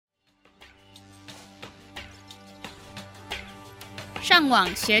上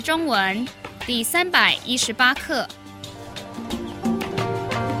网学中文第318课。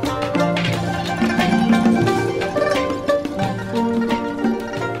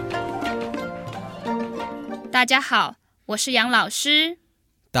大家好，我是杨老师。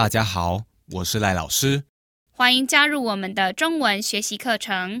大家好，我是赖老师。欢迎加入我们的中文学习课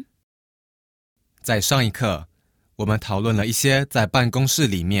程。在上一课，我们讨论了一些在办公室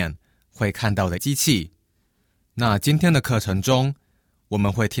里面会看到的机器。那今天的课程中，我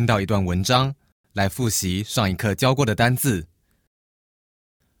们会听到一段文章，来复习上一课教过的单字。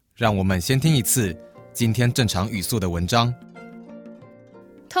让我们先听一次今天正常语速的文章。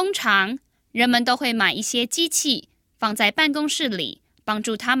通常，人们都会买一些机器放在办公室里，帮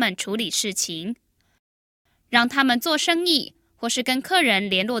助他们处理事情，让他们做生意或是跟客人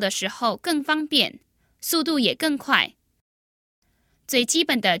联络的时候更方便，速度也更快。最基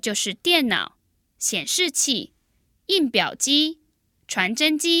本的就是电脑、显示器、印表机、传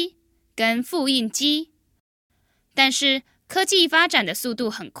真机跟复印机。但是科技发展的速度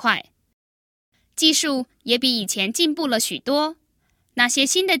很快，技术也比以前进步了许多。那些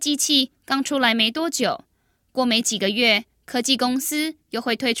新的机器刚出来没多久，过没几个月，科技公司又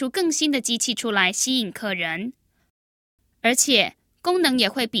会推出更新的机器出来吸引客人，而且功能也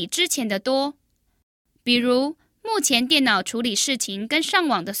会比之前的多。比如，目前电脑处理事情跟上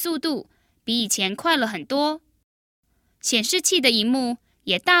网的速度比以前快了很多，显示器的萤幕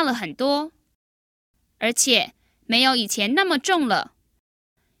也大了很多，而且没有以前那么重了。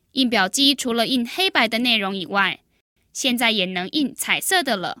印表机除了印黑白的内容以外，现在也能印彩色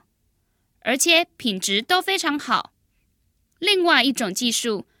的了，而且品质都非常好。另外一种技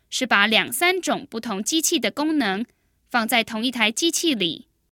术是把2-3种不同机器的功能放在同一台机器里。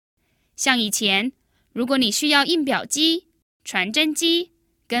像以前，如果你需要印表机、传真机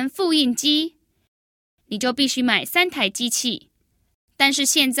跟复印机，你就必须买3台机器。但是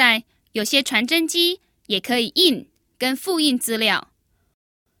现在有些传真机也可以印跟复印资料，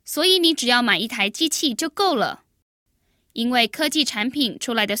所以你只要买1台机器就够了。因为科技产品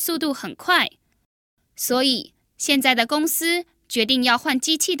出来的速度很快，所以现在的公司决定要换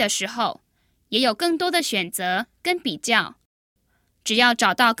机器的时候，也有更多的选择跟比较。只要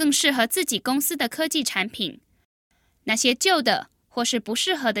找到更适合自己公司的科技产品，那些旧的或是不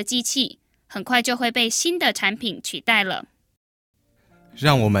适合的机器，很快就会被新的产品取代了。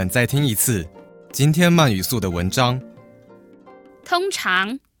让我们再听一次今天慢语速的文章。通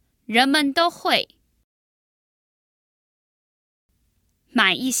常，人们都会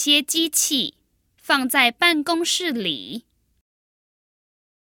买一些机器放在办公室里，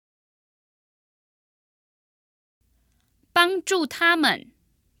帮助他们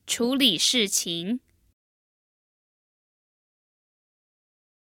处理事情，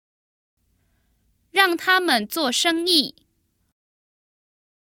让他们做生意，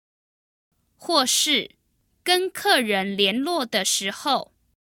或是跟客人联络的时候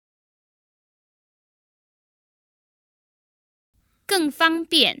更方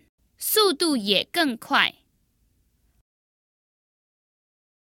便，速度也更快。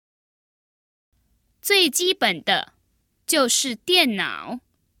最基本的就是电脑、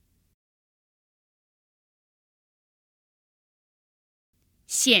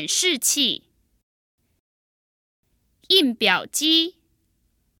显示器、印表机、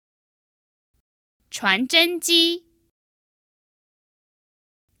传真机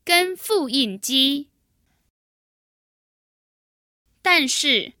跟复印机。但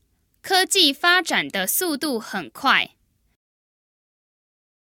是科技发展的速度很快，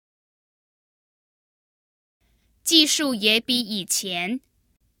技术也比以前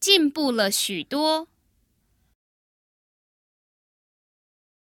进步了许多。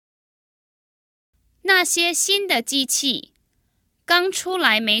那些新的机器刚出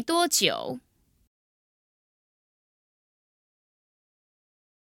来没多久，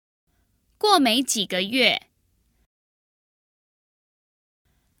过没几个月，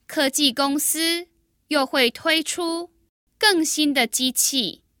科技公司又会推出更新的机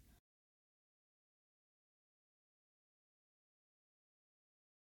器，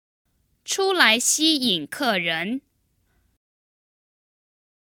出来吸引客人，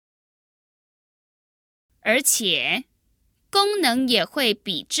而且功能也会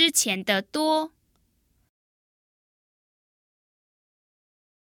比之前的多。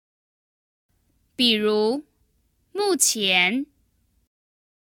比如，目前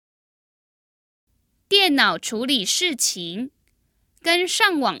电脑处理事情跟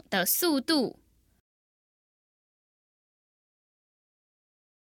上网的速度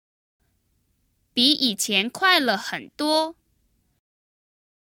比以前快了很多。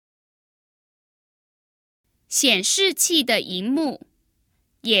显示器的萤幕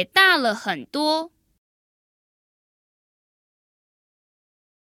也大了很多，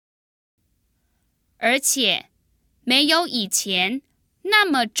而且没有以前那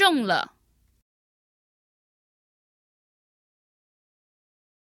么重了。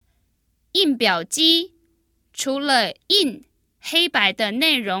印表机除了印黑白的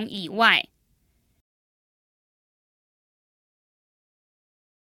内容以外，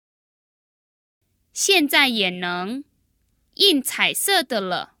现在也能印彩色的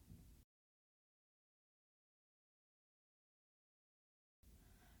了，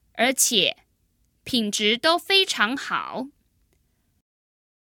而且品质都非常好。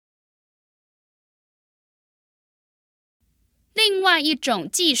另外一种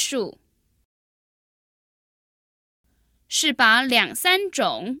技术是把2、3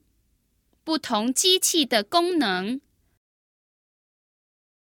种不同机器的功能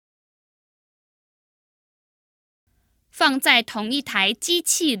放在同一台机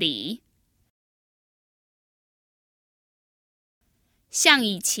器里。像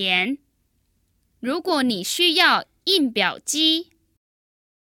以前，如果你需要印表机、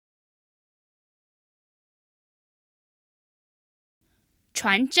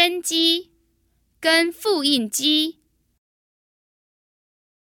传真机跟复印机，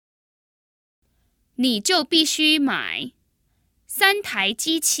你就必须买3台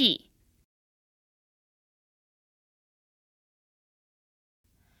机器。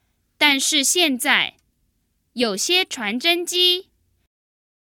但是现在，有些传真机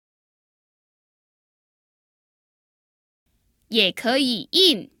也可以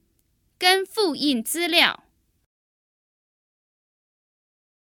印跟复印资料，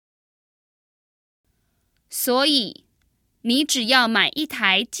所以你只要买一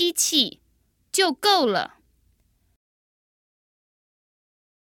台机器就够了。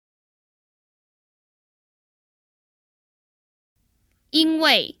因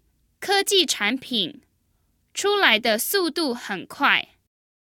为科技产品出来的速度很快，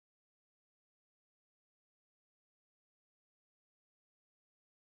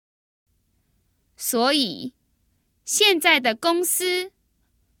所以现在的公司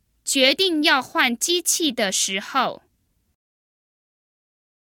决定要换机器的时候，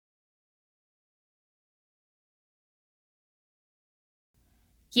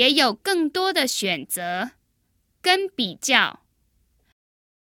也有更多的选择跟比较。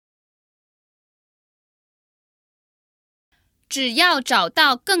只要找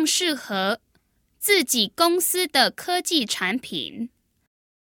到更适合自己公司的科技产品，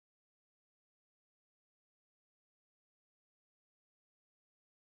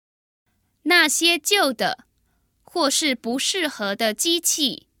那些旧的或是不适合的机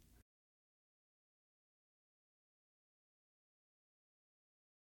器，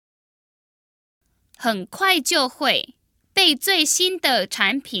很快就会被最新的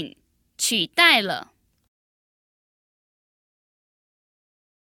产品取代了。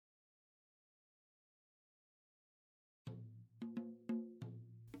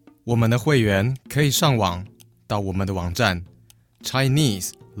我们的会员可以上网到我们的网站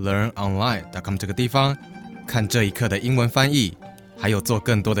ChineseLearnOnline.com 这个地方看这一课的英文翻译，还有做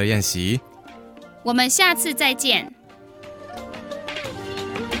更多的练习。我们下次再见。